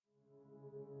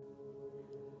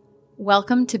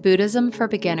Welcome to Buddhism for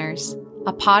Beginners,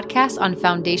 a podcast on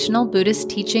foundational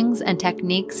Buddhist teachings and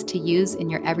techniques to use in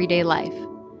your everyday life.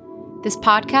 This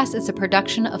podcast is a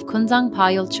production of Kunzang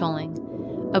Payol Choling,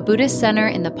 a Buddhist center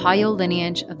in the Payol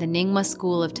lineage of the Nyingma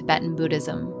school of Tibetan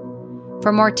Buddhism.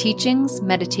 For more teachings,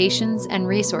 meditations, and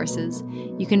resources,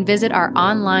 you can visit our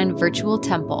online virtual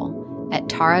temple at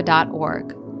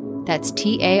tara.org. That's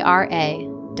TARA.org.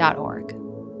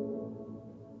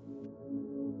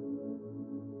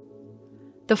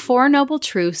 The Four Noble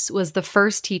Truths was the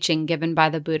first teaching given by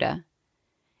the Buddha.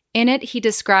 In it, he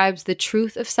describes the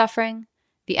truth of suffering,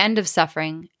 the end of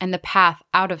suffering, and the path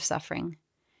out of suffering.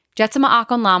 Jetsunma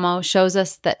Ahkon Lhamo shows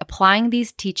us that applying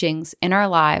these teachings in our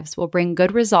lives will bring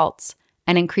good results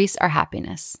and increase our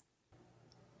happiness.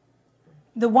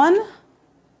 The one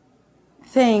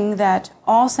thing that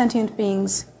all sentient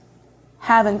beings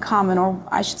have in common, or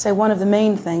I should say one of the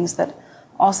main things that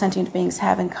all sentient beings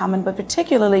have in common, but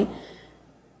particularly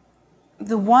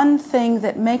the one thing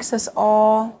that makes us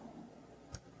all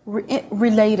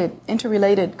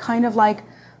interrelated, kind of like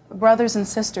brothers and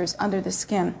sisters under the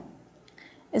skin,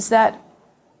 is that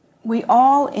we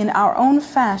all, in our own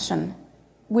fashion,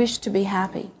 wish to be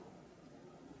happy.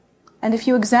 And if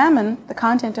you examine the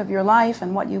content of your life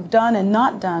and what you've done and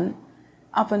not done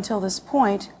up until this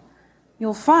point,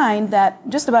 you'll find that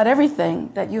just about everything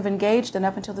that you've engaged in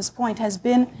up until this point has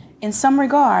been, in some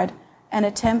regard, an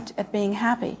attempt at being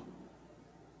happy.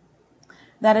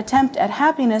 That attempt at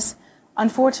happiness,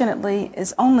 unfortunately,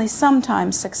 is only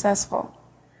sometimes successful,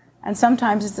 and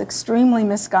sometimes it's extremely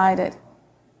misguided.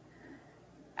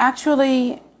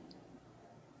 Actually,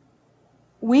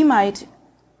 we might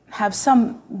have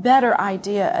some better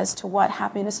idea as to what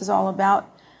happiness is all about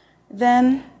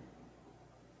than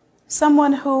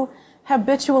someone who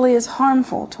habitually is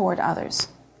harmful toward others,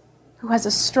 who has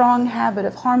a strong habit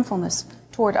of harmfulness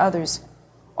toward others,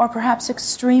 or perhaps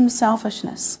extreme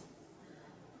selfishness.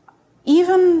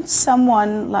 Even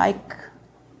someone like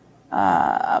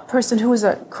a person who is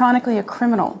chronically a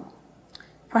criminal,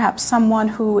 perhaps someone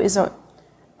who is a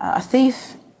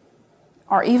thief,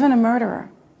 or even a murderer.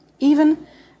 Even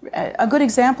a good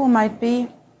example might be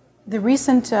the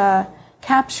recent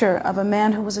capture of a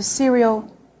man who was a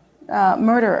serial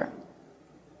murderer.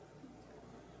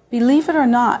 Believe it or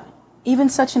not, even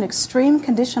such an extreme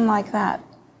condition like that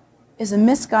is a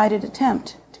misguided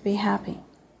attempt to be happy.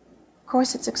 Of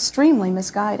course, it's extremely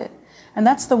misguided. And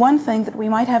that's the one thing that we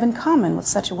might have in common with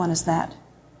such a one as that,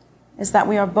 is that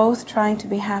we are both trying to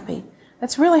be happy.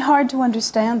 That's really hard to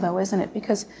understand, though, isn't it?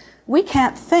 Because we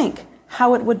can't think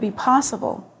how it would be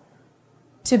possible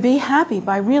to be happy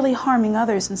by really harming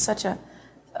others in such a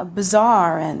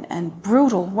bizarre and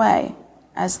brutal way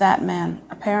as that man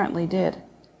apparently did.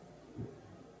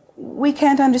 We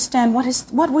can't understand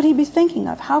what would he be thinking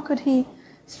of? How could he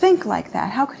think like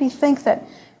that? How could he think that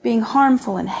being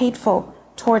harmful and hateful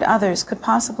toward others could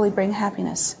possibly bring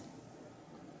happiness?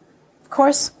 Of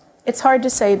course, it's hard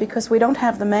to say because we don't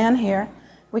have the man here.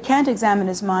 We can't examine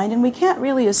his mind, and we can't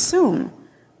really assume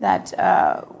that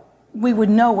we would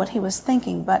know what he was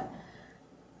thinking, but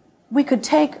we could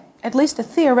take at least a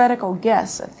theoretical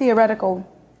guess, a theoretical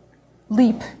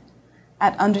leap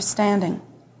at understanding.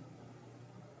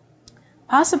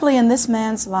 Possibly in this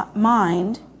man's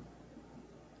mind,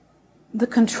 the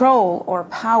control or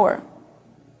power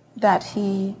that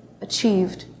he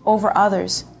achieved over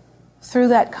others through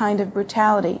that kind of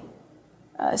brutality,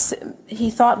 he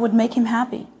thought would make him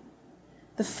happy.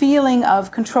 The feeling of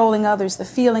controlling others, the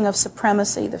feeling of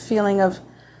supremacy, the feeling of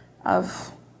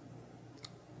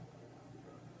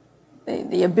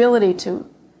the ability to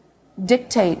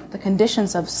dictate the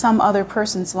conditions of some other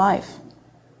person's life,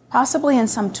 possibly in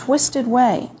some twisted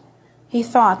way, he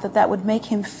thought that would make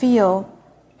him feel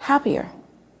happier.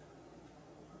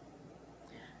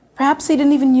 Perhaps he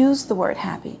didn't even use the word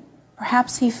happy.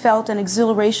 Perhaps he felt an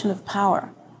exhilaration of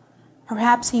power.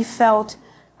 Perhaps he felt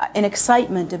an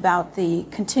excitement about the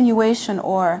continuation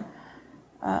or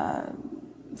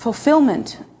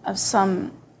fulfillment of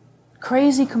some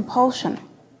crazy compulsion.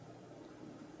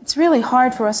 It's really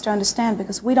hard for us to understand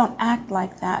because we don't act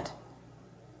like that.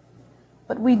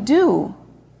 But we do,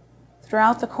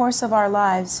 throughout the course of our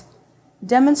lives,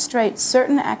 demonstrate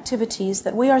certain activities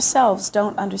that we ourselves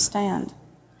don't understand.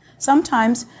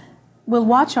 Sometimes we'll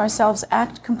watch ourselves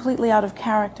act completely out of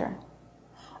character.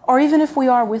 Or even if we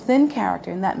are within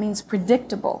character, and that means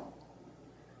predictable,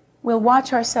 we'll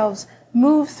watch ourselves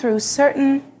move through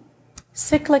certain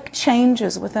cyclic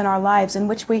changes within our lives in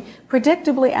which we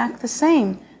predictably act the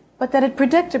same, but that it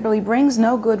predictably brings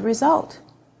no good result.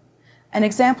 An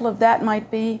example of that might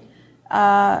be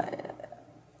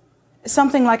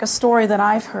something like a story that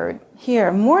I've heard.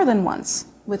 hear more than once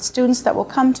with students that will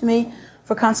come to me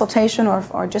for consultation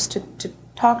or just to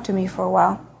talk to me for a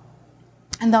while.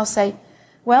 And they'll say,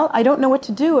 well, I don't know what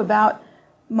to do about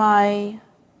my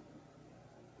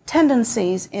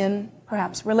tendencies in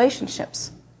perhaps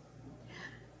relationships.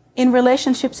 In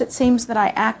relationships, it seems that I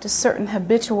act a certain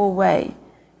habitual way.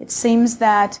 It seems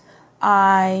that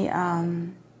I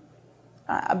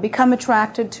become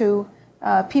attracted to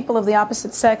people of the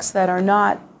opposite sex that are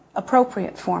not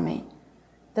appropriate for me,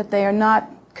 that they are not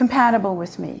compatible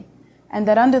with me, and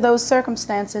that under those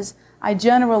circumstances, I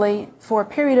generally, for a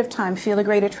period of time, feel a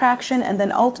great attraction and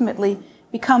then ultimately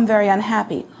become very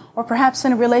unhappy. Or perhaps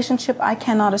in a relationship, I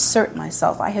cannot assert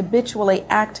myself. I habitually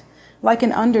act like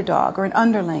an underdog or an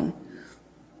underling,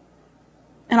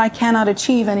 and I cannot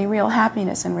achieve any real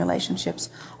happiness in relationships.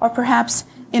 Or perhaps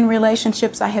in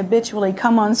relationships, I habitually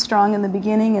come on strong in the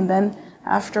beginning, and then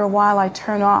after a while I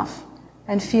turn off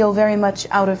and feel very much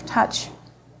out of touch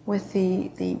with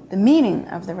the meaning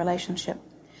of the relationship.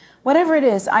 Whatever it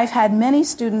is, I've had many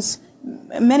students,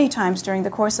 many times during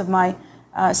the course of my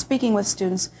speaking with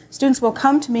students will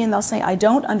come to me and they'll say, I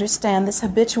don't understand this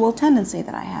habitual tendency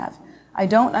that I have. I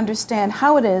don't understand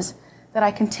how it is that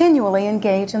I continually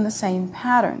engage in the same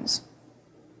patterns.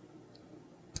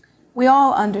 We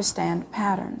all understand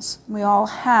patterns. We all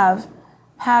have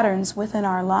patterns within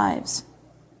our lives.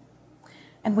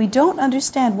 And we don't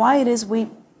understand why it is we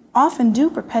often do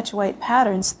perpetuate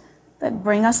patterns that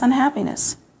bring us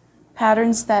unhappiness.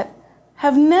 Patterns that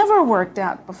have never worked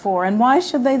out before, and why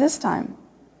should they this time?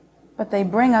 But they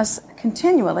bring us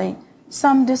continually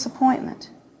some disappointment.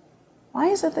 Why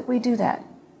is it that we do that?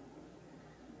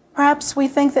 Perhaps we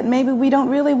think that maybe we don't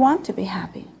really want to be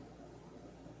happy.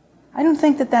 I don't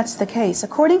think that that's the case.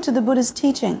 According to the Buddha's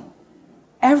teaching,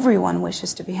 everyone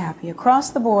wishes to be happy.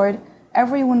 Across the board,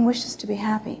 everyone wishes to be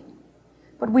happy.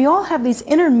 But we all have these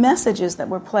inner messages that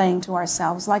we're playing to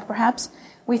ourselves, like perhaps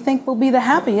we think we'll be the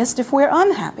happiest if we're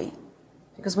unhappy,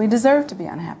 because we deserve to be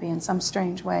unhappy in some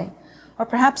strange way. Or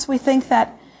perhaps we think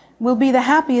that we'll be the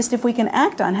happiest if we can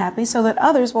act unhappy so that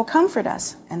others will comfort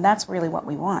us, and that's really what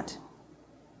we want.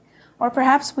 Or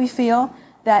perhaps we feel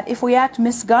that if we act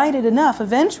misguided enough,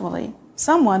 eventually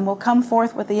someone will come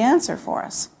forth with the answer for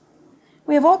us.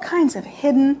 We have all kinds of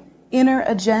hidden inner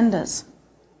agendas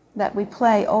that we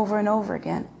play over and over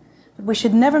again. But we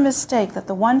should never mistake that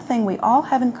the one thing we all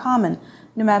have in common,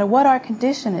 no matter what our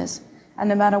condition is, and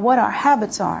no matter what our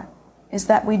habits are, is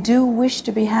that we do wish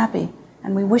to be happy,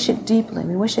 and we wish it deeply.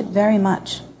 We wish it very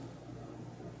much.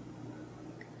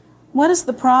 What is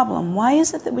the problem? Why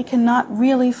is it that we cannot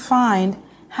really find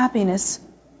happiness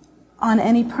on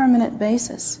any permanent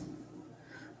basis?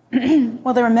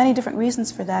 Well, there are many different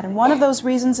reasons for that, and one of those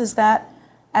reasons is that,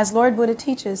 as Lord Buddha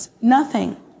teaches,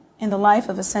 nothing in the life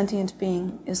of a sentient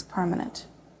being is permanent.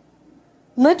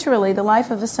 Literally, the life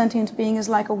of a sentient being is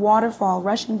like a waterfall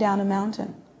rushing down a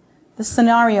mountain. The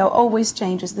scenario always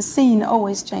changes, the scene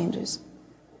always changes,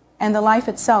 and the life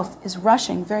itself is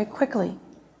rushing very quickly,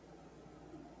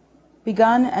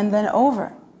 begun and then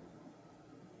over.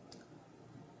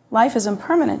 Life is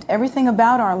impermanent. Everything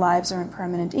about our lives are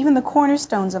impermanent. Even the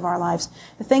cornerstones of our lives,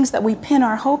 the things that we pin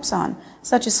our hopes on,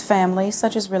 such as family,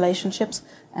 such as relationships,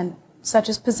 and such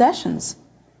as possessions.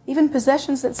 Even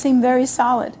possessions that seem very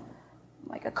solid,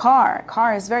 like a car. A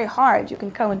car is very hard. You can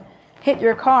go and hit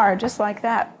your car just like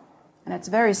that, and it's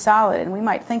very solid. And we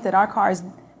might think that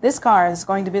this car is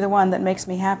going to be the one that makes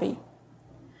me happy.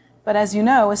 But as you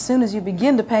know, as soon as you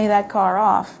begin to pay that car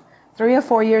off, 3 or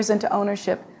 4 years into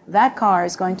ownership, that car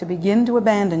is going to begin to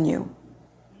abandon you.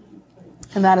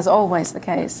 And that is always the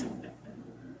case.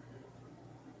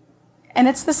 And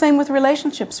it's the same with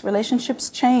relationships. Relationships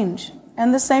change.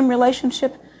 And the same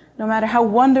relationship, no matter how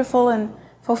wonderful and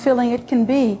fulfilling it can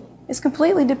be, is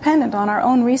completely dependent on our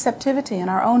own receptivity and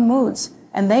our own moods.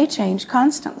 And they change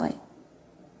constantly.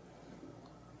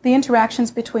 The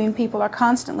interactions between people are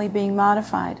constantly being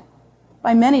modified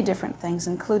by many different things,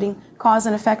 including cause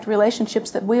and effect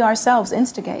relationships that we ourselves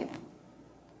instigate.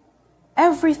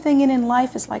 Everything in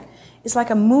life is like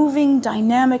a moving,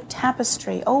 dynamic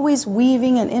tapestry, always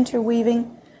weaving and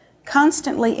interweaving,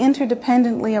 constantly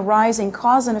interdependently arising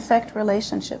cause and effect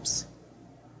relationships.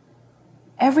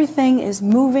 Everything is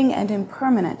moving and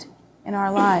impermanent in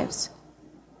our lives.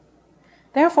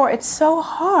 Therefore, it's so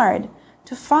hard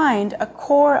to find a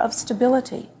core of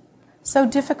stability, so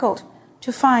difficult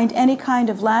to find any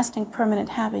kind of lasting permanent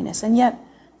happiness. And yet,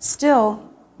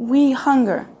 still, we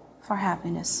hunger for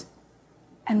happiness.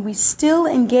 And we still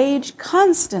engage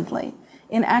constantly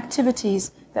in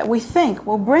activities that we think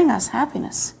will bring us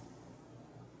happiness.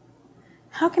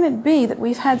 How can it be that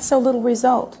we've had so little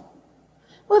result?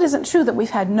 Well, it isn't true that we've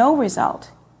had no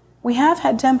result. We have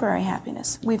had temporary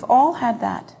happiness. We've all had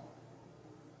that.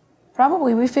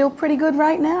 Probably we feel pretty good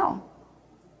right now.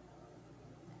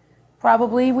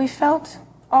 Probably we felt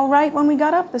all right when we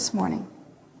got up this morning.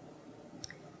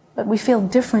 But we feel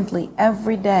differently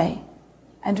every day,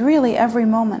 and really every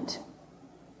moment.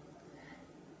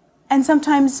 And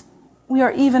sometimes we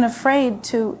are even afraid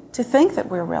to think that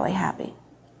we're really happy,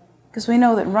 because we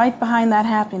know that right behind that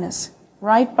happiness,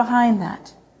 right behind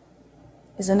that,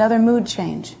 is another mood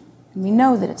change, and we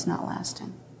know that it's not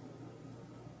lasting.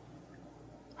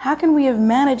 How can we have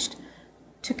managed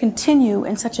to continue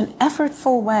in such an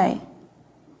effortful way?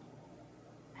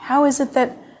 How is it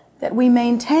that we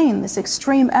maintain this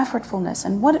extreme effortfulness?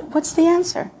 And what's the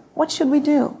answer? What should we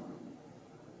do?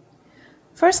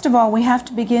 First of all, we have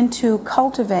to begin to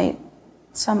cultivate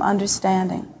some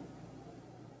understanding.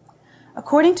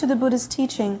 According to the Buddha's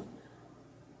teaching,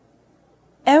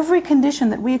 every condition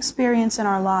that we experience in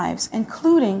our lives,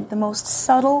 including the most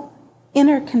subtle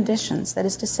inner conditions, that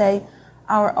is to say,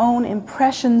 our own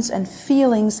impressions and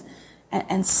feelings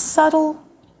and subtle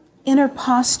inner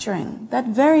posturing, that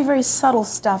very, very subtle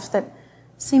stuff that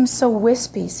seems so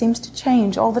wispy, seems to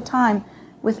change all the time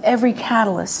with every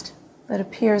catalyst that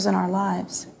appears in our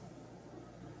lives.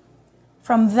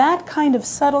 From that kind of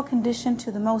subtle condition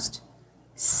to the most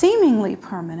seemingly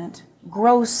permanent,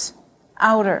 gross,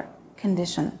 outer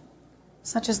condition,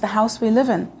 such as the house we live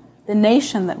in, the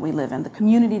nation that we live in, the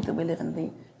community that we live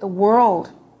in, the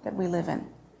world that we live in.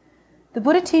 The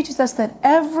Buddha teaches us that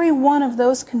every one of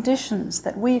those conditions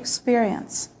that we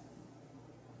experience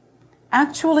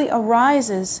actually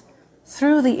arises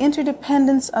through the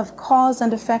interdependence of cause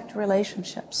and effect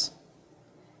relationships.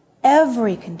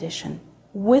 Every condition,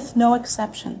 with no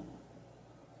exception.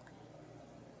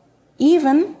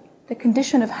 Even the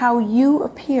condition of how you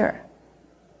appear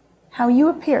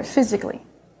physically.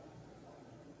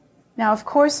 Now, of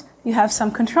course, you have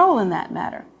some control in that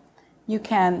matter. You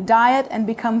can diet and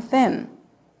become thin.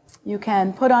 You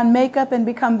can put on makeup and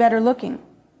become better looking.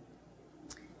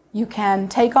 You can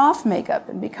take off makeup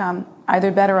and become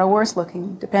either better or worse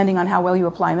looking, depending on how well you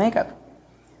apply makeup.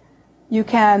 You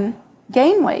can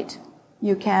gain weight.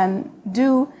 You can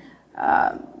do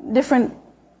different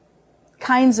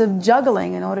kinds of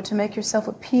juggling in order to make yourself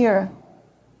appear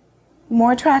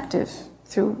more attractive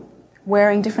through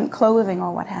wearing different clothing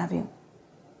or what have you.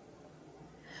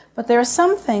 But there are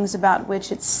some things about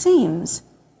which it seems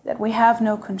that we have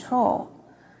no control.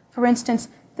 For instance,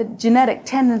 the genetic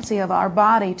tendency of our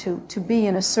body to be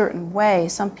in a certain way.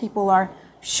 Some people are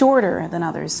shorter than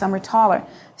others, some are taller.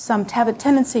 Some have a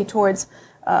tendency towards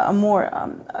a more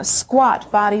squat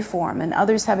body form, and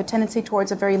others have a tendency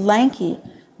towards a very lanky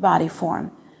body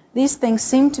form. These things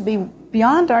seem to be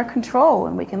beyond our control,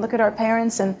 and we can look at our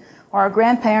parents or our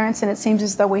grandparents, and it seems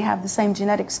as though we have the same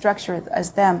genetic structure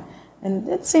as them. And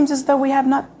it seems as though we have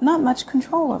not much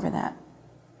control over that.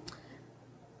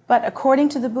 But according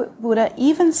to the Buddha,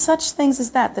 even such things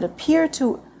as that appear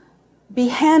to be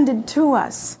handed to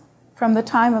us from the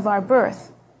time of our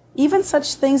birth, even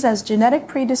such things as genetic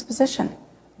predisposition,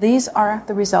 these are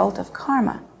the result of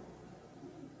karma.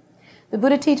 The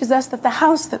Buddha teaches us that the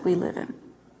house that we live in,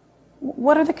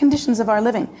 what are the conditions of our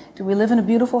living? Do we live in a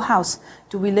beautiful house?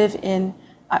 Do we live in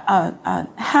a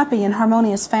happy and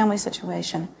harmonious family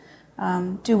situation?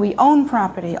 Do we own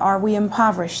property? Are we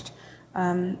impoverished?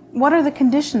 What are the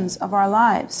conditions of our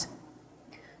lives?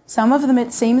 Some of them,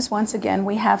 it seems, once again,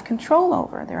 we have control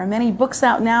over. There are many books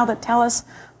out now that tell us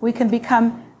we can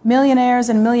become millionaires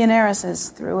and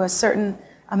millionairesses through a certain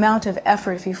amount of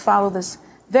effort if you follow this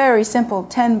very simple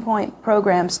 10-point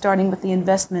program starting with the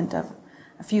investment of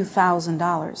a few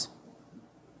 $1,000s.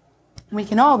 We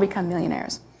can all become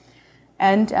millionaires.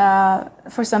 And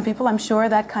for some people, I'm sure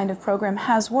that kind of program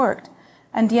has worked.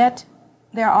 And yet,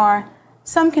 there are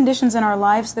some conditions in our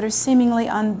lives that are seemingly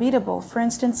unbeatable. For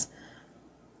instance,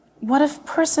 what if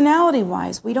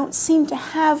personality-wise we don't seem to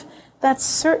have that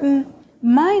certain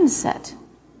mindset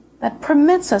that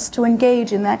permits us to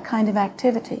engage in that kind of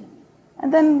activity?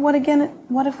 And then what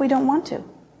if we don't want to?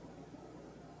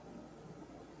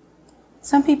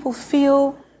 Some people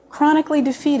feel chronically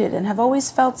defeated and have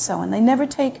always felt so, and they never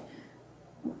take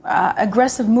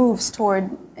aggressive moves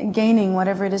toward gaining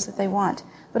whatever it is that they want.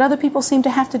 But other people seem to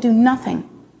have to do nothing,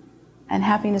 and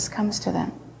happiness comes to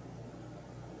them,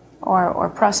 or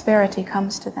prosperity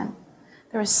comes to them.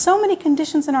 There are so many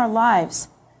conditions in our lives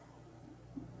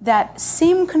that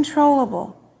seem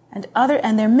controllable,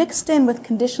 and they're mixed in with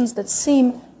conditions that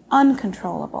seem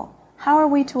uncontrollable. How are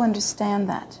we to understand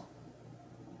that?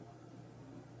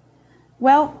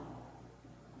 Well,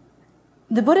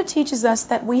 the Buddha teaches us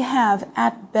that we have,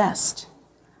 at best,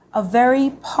 a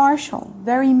very partial,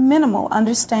 very minimal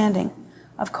understanding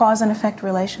of cause and effect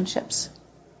relationships.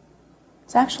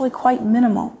 It's actually quite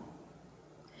minimal.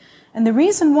 And the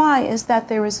reason why is that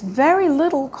there is very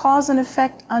little cause and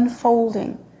effect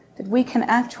unfolding that we can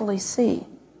actually see.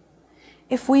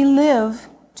 If we live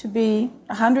to be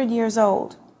 100 years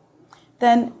old,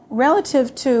 then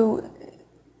relative to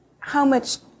how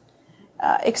much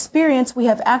experience we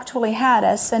have actually had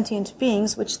as sentient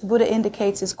beings, which the Buddha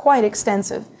indicates is quite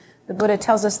extensive. The Buddha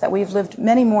tells us that we've lived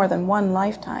many more than one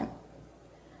lifetime.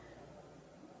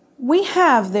 We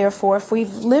have, therefore, if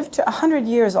we've lived to 100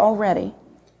 years already,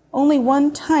 only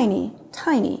one tiny,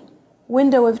 tiny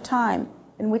window of time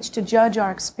in which to judge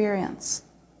our experience.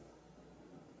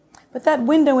 But that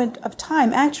window of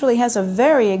time actually has a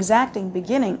very exacting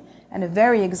beginning and a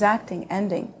very exacting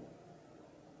ending.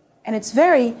 And it's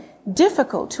very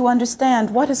difficult to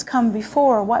understand what has come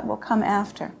before or what will come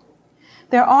after.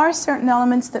 There are certain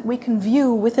elements that we can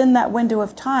view within that window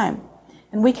of time,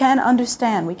 and we can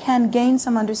understand, we can gain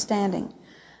some understanding.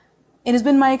 It has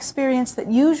been my experience that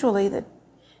usually that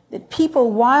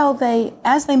people,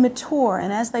 as they mature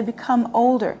and as they become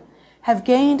older, have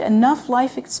gained enough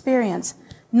life experience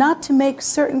not to make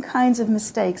certain kinds of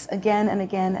mistakes again and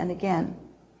again and again.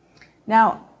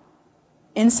 Now,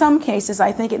 in some cases,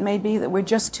 I think it may be that we're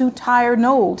just too tired and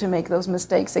old to make those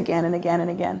mistakes again and again and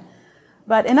again.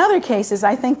 But in other cases,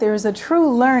 I think there is a true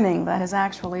learning that has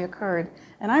actually occurred,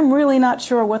 and I'm really not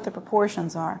sure what the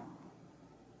proportions are.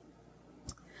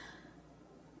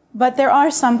 But there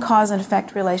are some cause and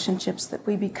effect relationships that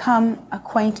we become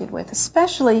acquainted with,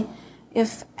 especially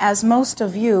if, as most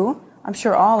of you, I'm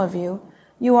sure all of you,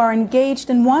 you are engaged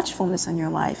in watchfulness in your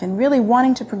life and really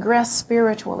wanting to progress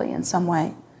spiritually in some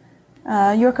way.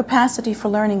 Your capacity for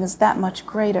learning is that much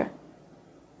greater.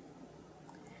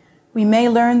 We may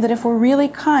learn that if we're really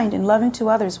kind and loving to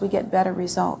others, we get better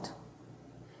result.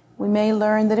 We may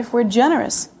learn that if we're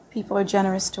generous, people are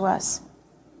generous to us.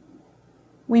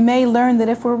 We may learn that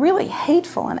if we're really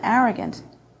hateful and arrogant,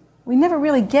 we never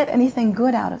really get anything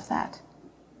good out of that.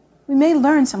 We may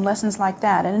learn some lessons like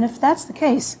that, and if that's the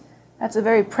case, that's a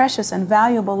very precious and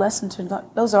valuable lesson to learn.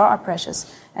 Those are our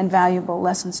precious and valuable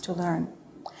lessons to learn.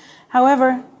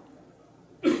 However,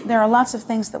 there are lots of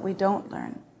things that we don't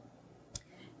learn.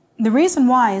 The reason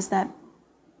why is that,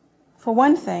 for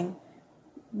one thing,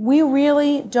 we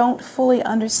really don't fully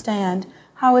understand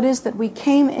how it is that we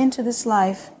came into this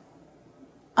life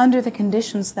under the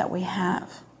conditions that we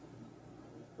have.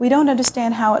 We don't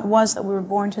understand how it was that we were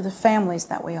born to the families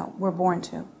that we were born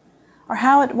to, or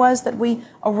how it was that we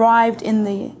arrived in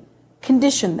the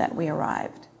condition that we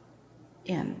arrived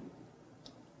in.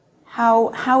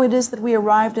 How it is that we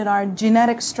arrived at our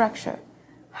genetic structure,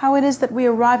 how it is that we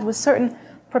arrived with certain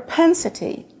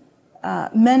propensity,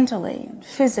 mentally,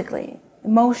 physically,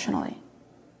 emotionally.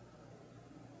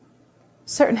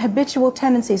 Certain habitual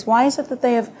tendencies. Why is it that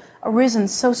they have arisen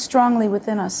so strongly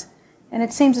within us? And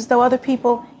it seems as though other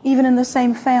people, even in the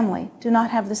same family, do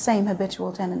not have the same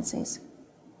habitual tendencies.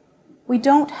 We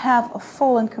don't have a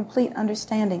full and complete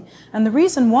understanding. And the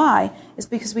reason why is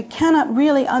because we cannot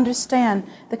really understand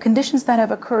the conditions that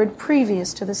have occurred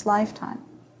previous to this lifetime.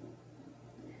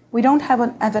 We don't have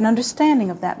an understanding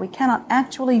of that. We cannot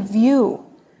actually view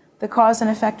the cause and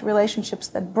effect relationships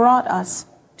that brought us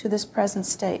to this present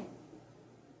state.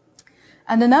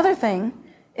 And another thing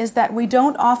is that we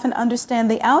don't often understand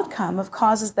the outcome of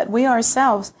causes that we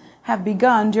ourselves have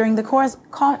begun during the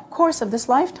course of this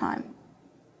lifetime.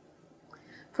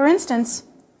 For instance,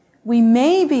 we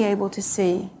may be able to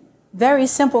see very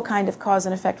simple kind of cause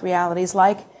and effect realities,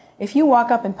 like if you walk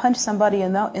up and punch somebody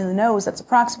in the nose that's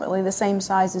approximately the same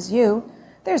size as you,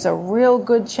 there's a real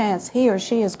good chance he or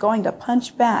she is going to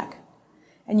punch back.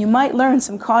 And you might learn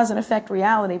some cause and effect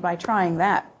reality by trying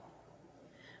that.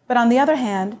 But on the other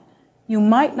hand, you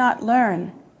might not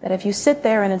learn that if you sit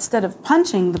there and instead of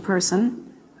punching the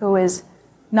person who is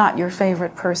not your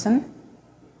favorite person,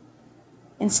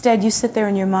 instead you sit there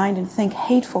in your mind and think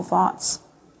hateful thoughts,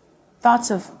 thoughts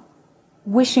of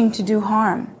wishing to do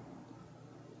harm,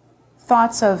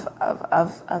 thoughts of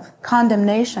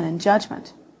condemnation and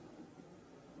judgment.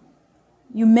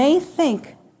 You may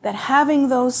think that having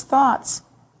those thoughts,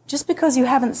 just because you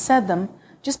haven't said them,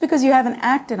 just because you haven't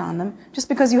acted on them, just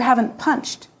because you haven't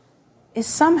punched, is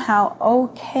somehow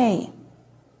okay.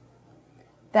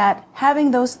 That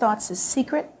having those thoughts is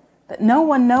secret, that no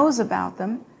one knows about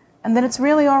them, and that it's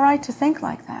really all right to think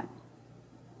like that.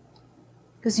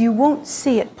 Because you won't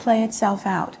see it play itself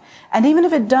out. And even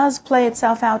if it does play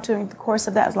itself out during the course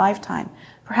of that lifetime,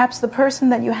 perhaps the person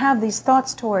that you have these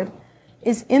thoughts toward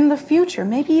is in the future,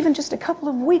 maybe even just a couple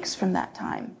of weeks from that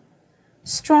time,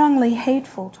 strongly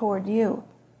hateful toward you,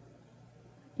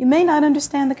 you may not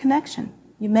understand the connection.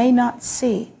 You may not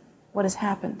see what has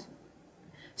happened.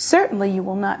 Certainly you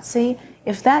will not see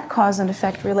if that cause and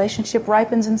effect relationship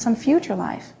ripens in some future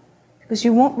life, because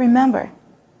you won't remember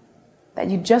that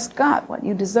you just got what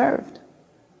you deserved.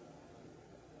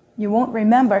 You won't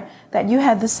remember that you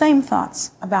had the same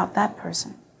thoughts about that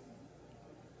person.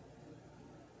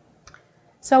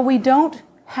 So we don't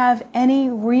have any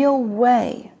real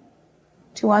way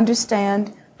to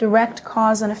understand direct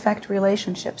cause and effect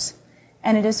relationships.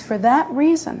 And it is for that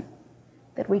reason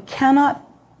that we cannot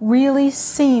really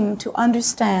seem to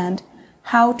understand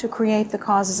how to create the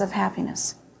causes of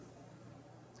happiness.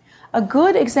 A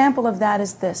good example of that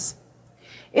is this.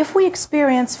 If we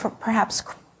experience perhaps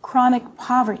chronic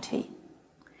poverty,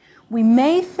 we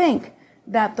may think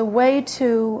that the way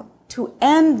to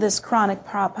end this chronic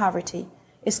poverty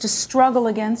is to struggle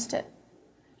against it,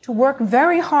 to work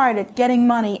very hard at getting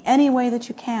money any way that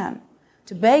you can,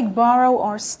 to beg, borrow,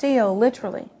 or steal,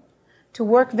 literally, to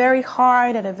work very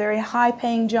hard at a very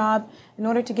high-paying job in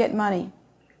order to get money.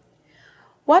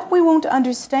 What we won't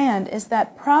understand is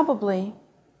that probably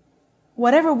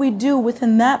whatever we do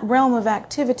within that realm of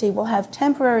activity will have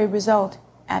temporary result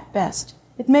at best.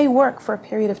 It may work for a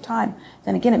period of time,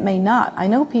 then again it may not. I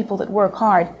know people that work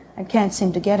hard and can't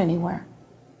seem to get anywhere.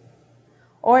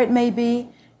 Or it may be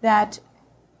that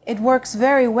it works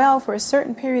very well for a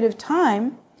certain period of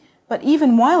time, but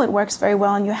even while it works very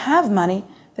well and you have money,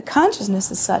 the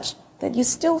consciousness is such that you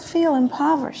still feel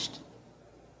impoverished.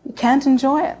 You can't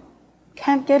enjoy it,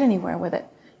 can't get anywhere with it,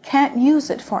 can't use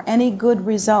it for any good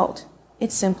result.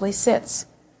 It simply sits.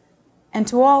 And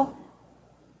to all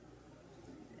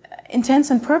intents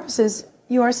and purposes,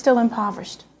 you are still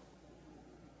impoverished.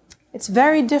 It's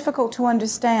very difficult to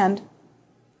understand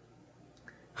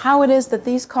how it is that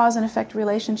these cause and effect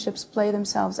relationships play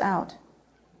themselves out.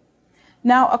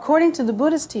 Now, according to the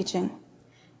Buddhist teaching,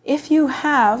 if you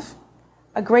have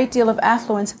a great deal of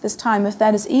affluence at this time, if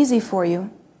that is easy for you,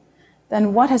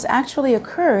 then what has actually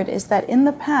occurred is that in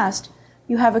the past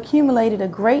you have accumulated a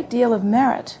great deal of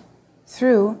merit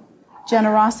through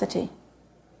generosity.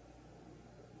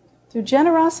 Through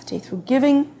generosity, through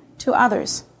giving to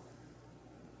others.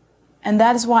 And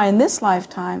that is why in this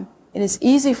lifetime it is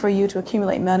easy for you to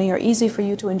accumulate money, or easy for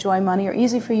you to enjoy money, or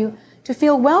easy for you to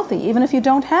feel wealthy, even if you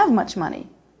don't have much money.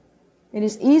 It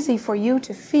is easy for you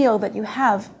to feel that you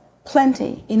have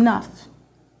plenty, enough,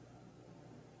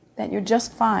 that you're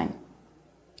just fine.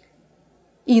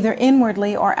 Either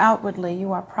inwardly or outwardly,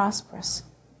 you are prosperous.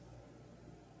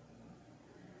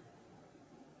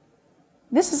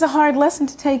 This is a hard lesson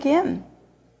to take in,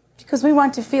 because we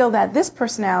want to feel that this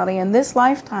personality in this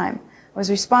lifetime was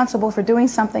responsible for doing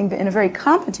something in a very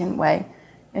competent way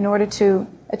in order to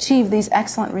achieve these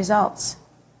excellent results.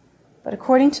 But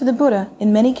according to the Buddha,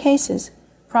 in many cases,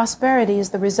 prosperity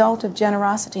is the result of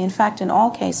generosity. In fact, in all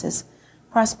cases,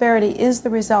 prosperity is the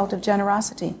result of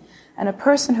generosity. And a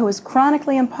person who is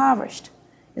chronically impoverished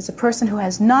is a person who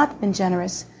has not been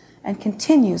generous and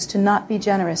continues to not be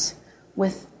generous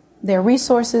with their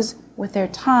resources, with their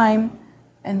time,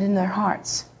 and in their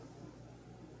hearts.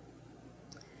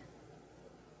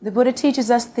 The Buddha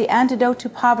teaches us the antidote to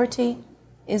poverty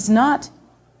is not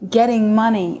getting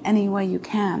money any way you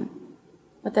can,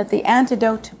 but that the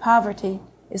antidote to poverty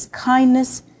is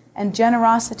kindness and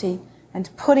generosity and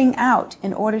putting out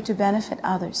in order to benefit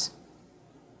others.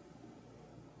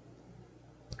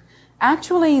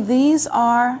 Actually, these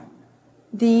are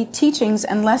the teachings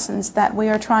and lessons that we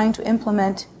are trying to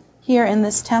implement here in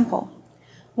this temple.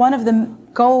 One of the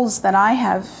goals that I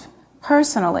have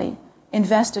personally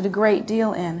invested a great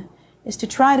deal in is to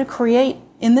try to create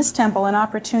in this temple an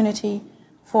opportunity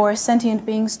for sentient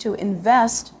beings to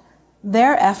invest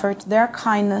their effort, their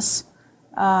kindness,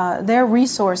 their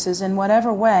resources in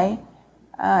whatever way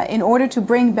in order to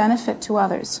bring benefit to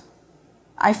others.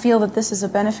 I feel that this is a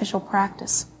beneficial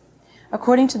practice.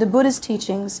 According to the Buddhist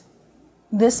teachings,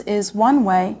 this is one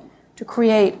way to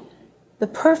create the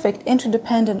perfect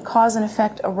interdependent cause and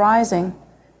effect arising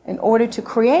in order to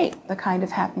create the kind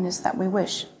of happiness that we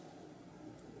wish.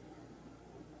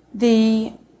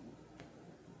 The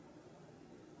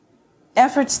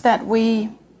efforts that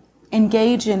we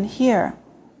engage in here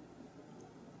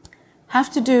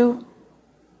have to do,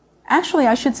 actually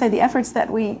I should say the efforts that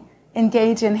we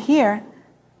engage in here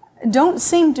don't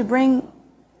seem to bring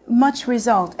much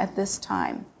result at this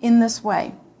time in this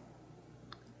way.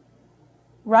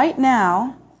 Right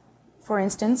now, for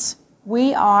instance,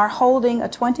 we are holding a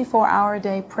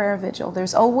 24-hour-a-day prayer vigil.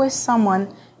 There's always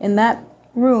someone in that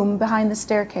room behind the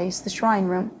staircase, the shrine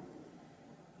room,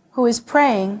 who is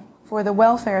praying for the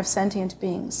welfare of sentient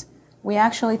beings. We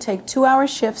actually take 2-hour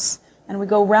shifts and we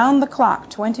go round the clock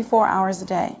 24 hours a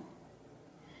day.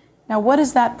 Now, what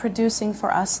is that producing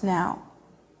for us now?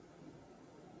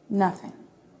 Nothing.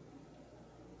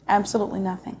 Absolutely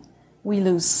nothing. We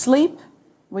lose sleep,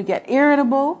 we get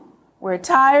irritable, we're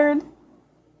tired.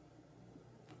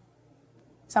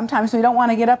 Sometimes we don't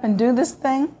want to get up and do this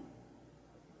thing.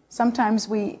 Sometimes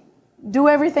we do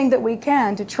everything that we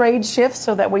can to trade shifts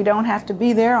so that we don't have to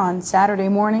be there on Saturday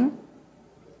morning.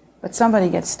 But somebody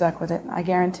gets stuck with it, I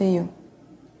guarantee you.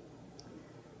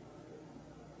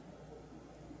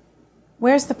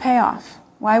 Where's the payoff?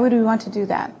 Why would we want to do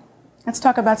that? Let's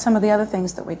talk about some of the other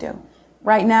things that we do.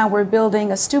 Right now we're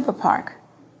building a stupa park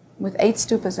with 8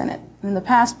 stupas in it. In the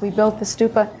past we built the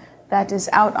stupa that is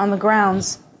out on the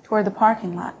grounds toward the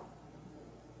parking lot.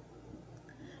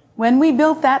 When we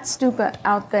built that stupa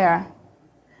out there,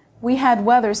 we had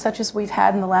weather such as we've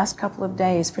had in the last couple of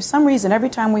days. For some reason, every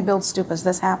time we build stupas,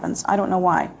 this happens. I don't know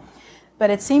why.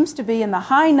 But it seems to be in the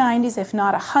high 90s, if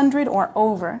not 100 or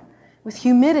over, with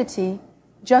humidity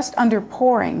just under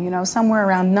pouring, somewhere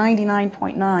around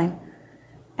 99.9.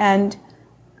 And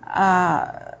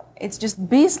it's just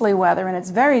beastly weather, and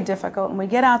it's very difficult. And we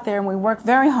get out there and we work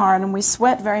very hard and we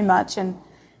sweat very much. And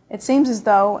it seems as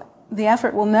though the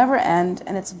effort will never end,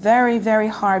 and it's very, very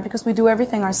hard because we do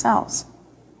everything ourselves.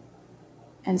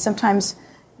 And sometimes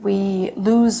we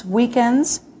lose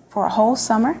weekends for a whole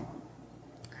summer.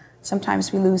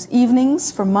 Sometimes we lose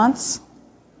evenings for months.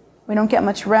 We don't get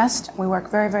much rest. We work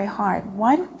very, very hard.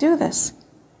 Why do we do this?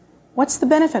 What's the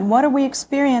benefit? What are we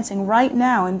experiencing right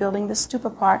now in building this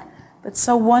stupa park that's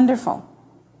so wonderful?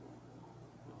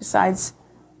 Besides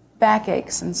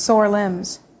backaches and sore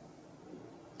limbs.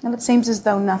 And it seems as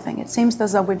though nothing. It seems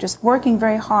as though we're just working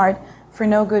very hard for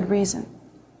no good reason.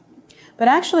 But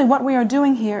actually what we are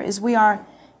doing here is we are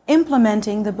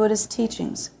implementing the Buddha's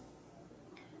teachings.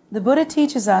 The Buddha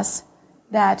teaches us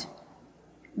that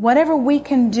whatever we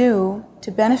can do to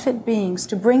benefit beings,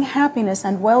 to bring happiness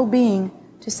and well-being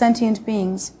to sentient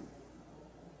beings,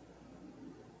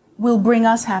 will bring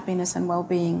us happiness and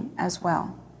well-being as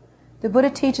well. The Buddha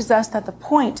teaches us that the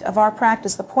point of our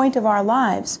practice, the point of our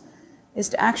lives, is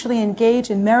to actually engage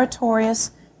in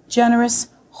meritorious, generous,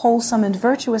 wholesome, and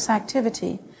virtuous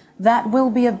activity that will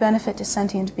be of benefit to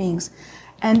sentient beings.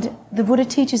 And the Buddha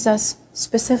teaches us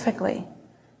specifically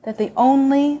that the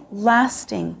only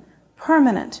lasting,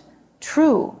 permanent,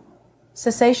 true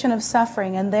cessation of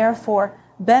suffering and therefore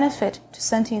benefit to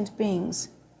sentient beings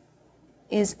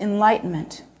is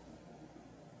enlightenment.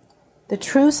 The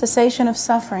true cessation of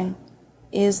suffering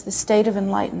is the state of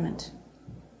enlightenment.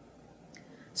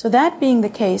 So that being the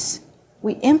case,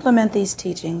 we implement these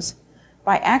teachings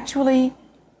by actually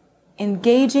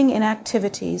engaging in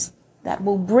activities that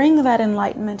will bring that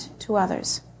enlightenment to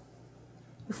others.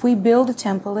 If we build a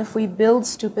temple, if we build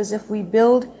stupas, if we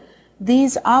build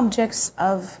these objects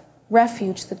of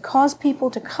refuge that cause people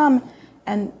to come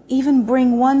and even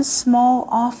bring one small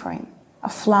offering, a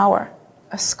flower,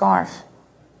 a scarf,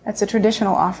 that's a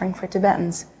traditional offering for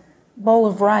Tibetans, bowl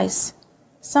of rice,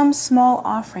 some small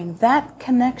offering, that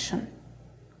connection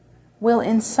will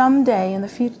someday in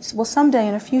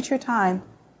a future time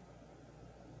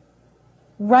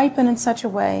ripen in such a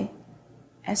way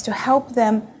as to help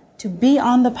them to be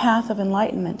on the path of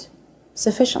enlightenment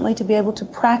sufficiently to be able to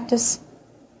practice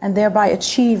and thereby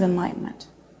achieve enlightenment.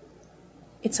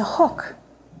 It's a hook.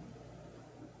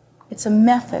 It's a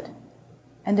method,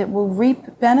 and it will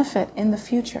reap benefit in the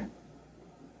future.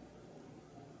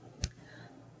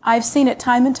 I've seen it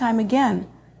time and time again.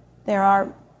 There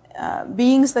are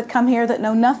beings that come here that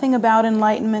know nothing about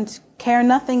enlightenment, care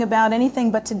nothing about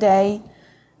anything but today.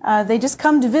 They just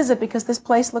come to visit because this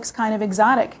place looks kind of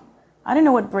exotic. I don't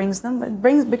know what brings them, but it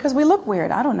brings because we look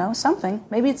weird. I don't know, something.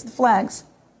 Maybe it's the flags.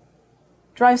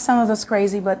 Drives some of us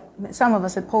crazy, but some of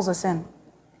us, it pulls us in.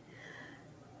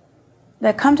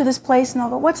 They come to this place and they'll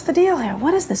go, what's the deal here?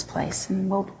 What is this place? And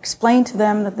we'll explain to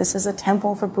them that this is a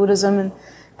temple for Buddhism, and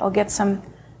they'll get some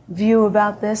view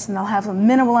about this, and they'll have a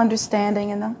minimal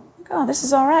understanding, and they'll go, oh, this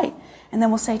is all right. And then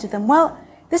we'll say to them, well,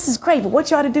 this is great, but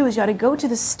what you ought to do is you ought to go to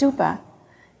the stupa,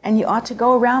 and you ought to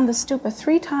go around the stupa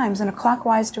 3 times in a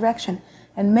clockwise direction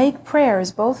and make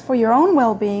prayers both for your own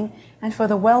well-being and for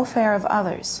the welfare of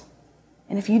others.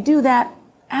 And if you do that,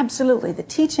 absolutely, the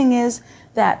teaching is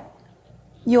that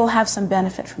you'll have some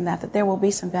benefit from that there will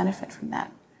be some benefit from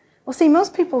that. Well, see,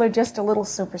 most people are just a little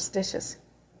superstitious.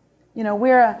 You know,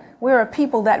 we're a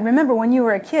people that, remember when you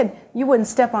were a kid, you wouldn't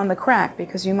step on the crack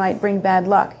because you might bring bad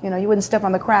luck. You know, you wouldn't step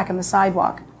on the crack in the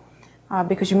sidewalk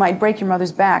because you might break your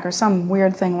mother's back or some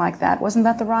weird thing like that. Wasn't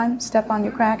that the rhyme? Step on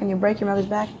your crack and you break your mother's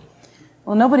back?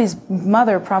 Well, nobody's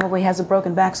mother probably has a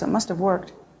broken back, so it must have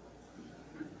worked.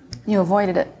 You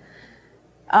avoided it.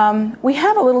 We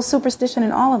have a little superstition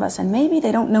in all of us, and maybe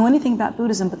they don't know anything about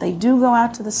Buddhism, but they do go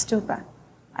out to the stupa.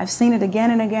 I've seen it again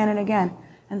and again and again.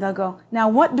 And they'll go, now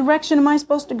what direction am I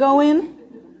supposed to go in?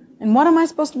 And what am I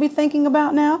supposed to be thinking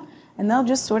about now? And they'll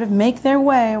just sort of make their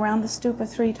way around the stupa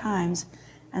 3 times.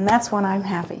 And that's when I'm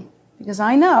happy. Because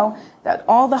I know that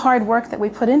all the hard work that we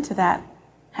put into that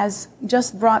has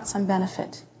just brought some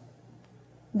benefit.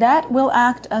 That will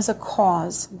act as a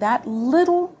cause. That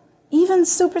little, even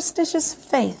superstitious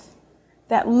faith,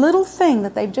 that little thing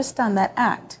that they've just done, that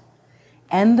act,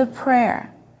 and the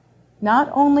prayer, not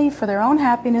only for their own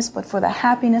happiness, but for the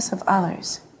happiness of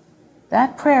others.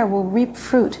 That prayer will reap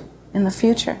fruit in the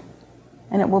future,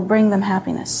 and it will bring them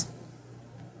happiness.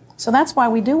 So that's why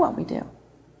we do what we do.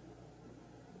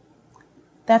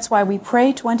 That's why we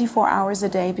pray 24 hours a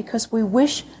day, because we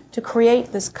wish to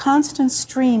create this constant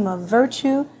stream of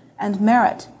virtue and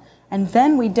merit. And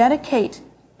then we dedicate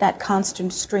that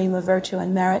constant stream of virtue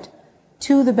and merit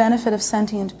to the benefit of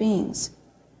sentient beings.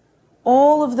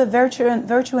 All of the virtue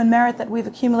and merit that we've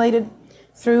accumulated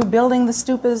through building the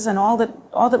stupas and all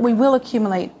that we will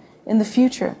accumulate in the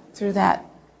future through that,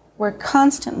 we're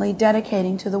constantly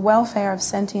dedicating to the welfare of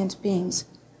sentient beings.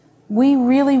 We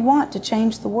really want to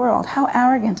change the world. How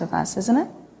arrogant of us, isn't it?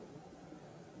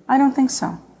 I don't think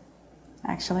so,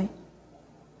 actually.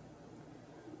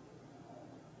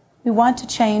 We want to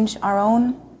change our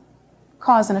own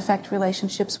cause and effect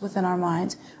relationships within our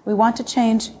minds. We want to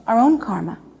change our own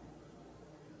karma.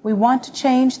 We want to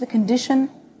change the condition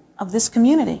of this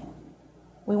community.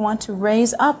 We want to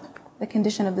raise up the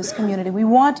condition of this community. We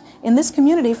want, in this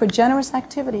community, for generous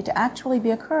activity to actually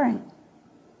be occurring.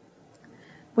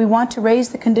 We want to raise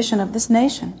the condition of this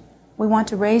nation. We want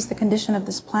to raise the condition of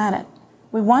this planet.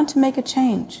 We want to make a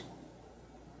change.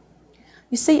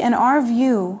 You see, in our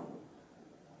view,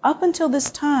 up until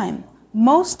this time,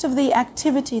 most of the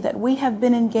activity that we have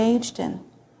been engaged in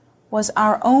was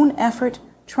our own effort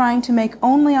trying to make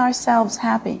only ourselves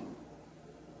happy.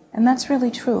 And that's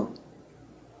really true.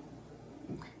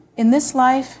 In this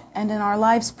life and in our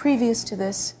lives previous to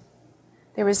this,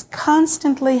 there is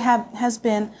constantly has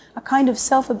been a kind of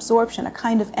self-absorption, a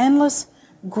kind of endless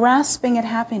grasping at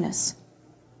happiness.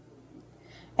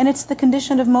 And it's the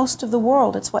condition of most of the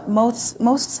world. It's what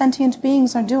most sentient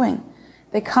beings are doing.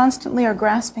 They constantly are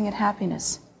grasping at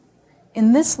happiness.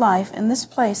 In this life, in this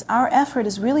place, our effort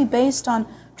is really based on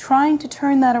trying to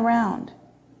turn that around,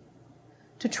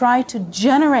 to try to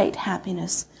generate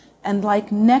happiness and, like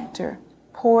nectar,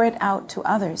 pour it out to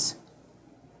others,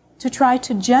 to try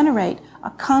to generate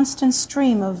a constant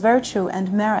stream of virtue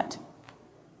and merit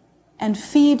and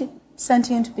feed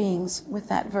sentient beings with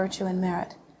that virtue and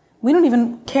merit. We don't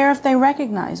even care if they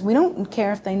recognize. We don't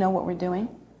care if they know what we're doing.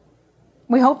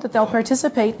 We hope that they'll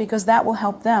participate because that will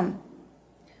help them.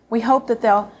 We hope that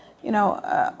they'll,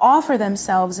 offer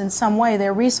themselves in some way,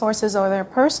 their resources or their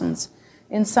persons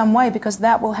in some way, because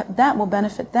that will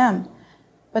benefit them.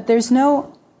 But there's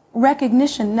no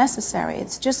recognition necessary.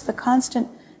 It's just the constant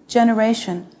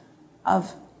generation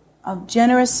of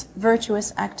generous,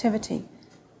 virtuous activity.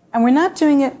 And we're not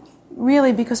doing it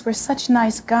really because we're such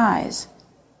nice guys.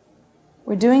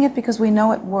 We're doing it because we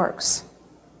know it works,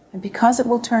 and because it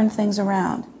will turn things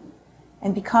around,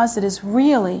 and because it is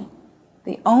really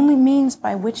the only means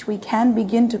by which we can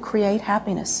begin to create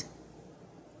happiness.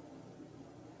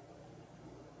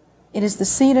 It is the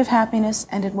seed of happiness,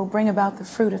 and it will bring about the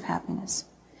fruit of happiness.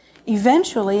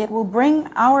 Eventually, it will bring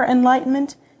our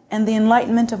enlightenment and the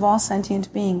enlightenment of all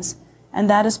sentient beings, and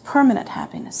that is permanent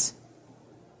happiness.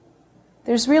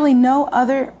 There's really no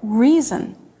other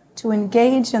reason to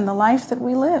engage in the life that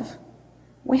we live.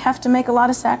 We have to make a lot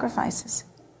of sacrifices,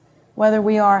 whether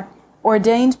we are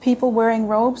ordained people wearing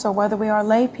robes or whether we are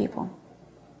lay people.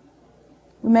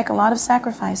 We make a lot of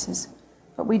sacrifices,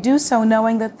 but we do so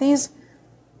knowing that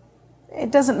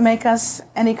it doesn't make us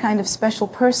any kind of special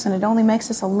person. It only makes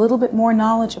us a little bit more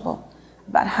knowledgeable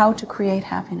about how to create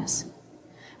happiness.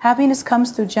 Happiness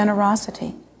comes through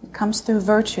generosity. It comes through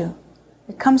virtue.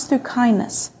 It comes through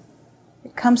kindness.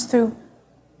 It comes through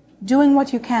doing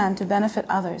what you can to benefit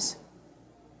others.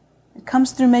 It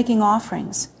comes through making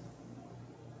offerings.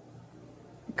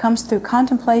 It comes through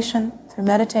contemplation, through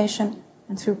meditation,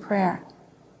 and through prayer.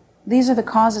 These are the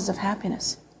causes of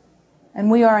happiness,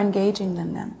 and we are engaging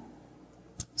in them.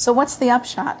 So what's the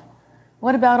upshot?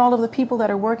 What about all of the people that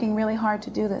are working really hard to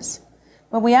do this?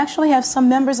 Well, we actually have some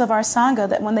members of our Sangha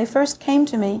that when they first came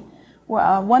to me,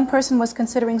 one person was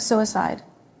considering suicide.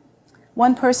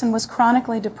 One person was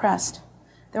chronically depressed.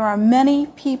 There are many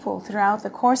people throughout the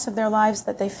course of their lives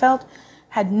that they felt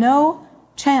had no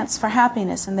chance for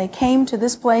happiness, and they came to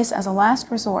this place as a last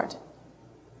resort,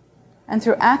 and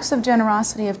through acts of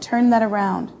generosity have turned that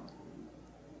around,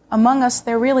 among us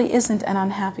there really isn't an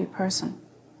unhappy person.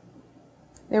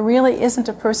 There really isn't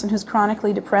a person who's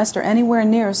chronically depressed or anywhere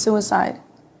near suicide.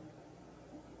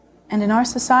 And in our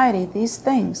society, these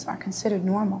things are considered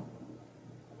normal.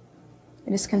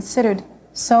 It is considered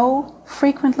so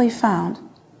frequently found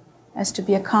as to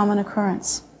be a common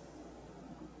occurrence.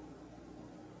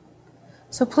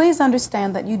 So please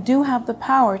understand that you do have the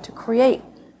power to create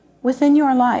within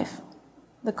your life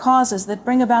the causes that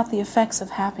bring about the effects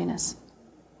of happiness.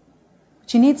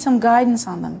 But you need some guidance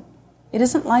on them. It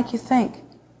isn't like you think.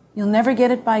 You'll never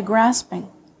get it by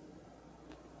grasping,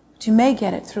 but you may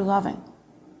get it through loving.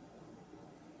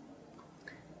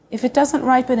 If it doesn't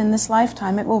ripen in this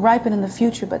lifetime, it will ripen in the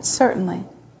future, but certainly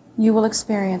you will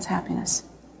experience happiness.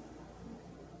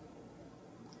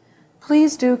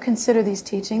 Please do consider these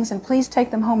teachings, and please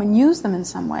take them home and use them in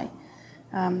some way.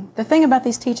 The thing about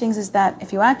these teachings is that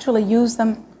if you actually use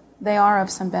them, they are of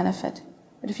some benefit.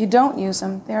 But if you don't use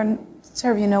them, they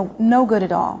serve you no good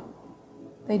at all.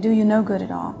 They do you no good at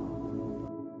all.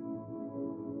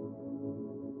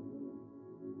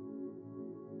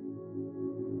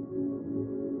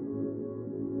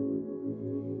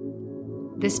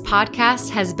 This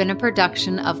podcast has been a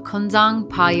production of Kunzang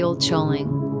Payul Choling.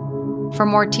 For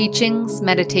more teachings,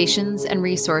 meditations, and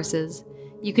resources,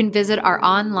 you can visit our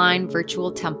online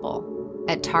virtual temple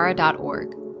at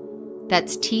tara.org.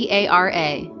 That's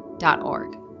TARA.org.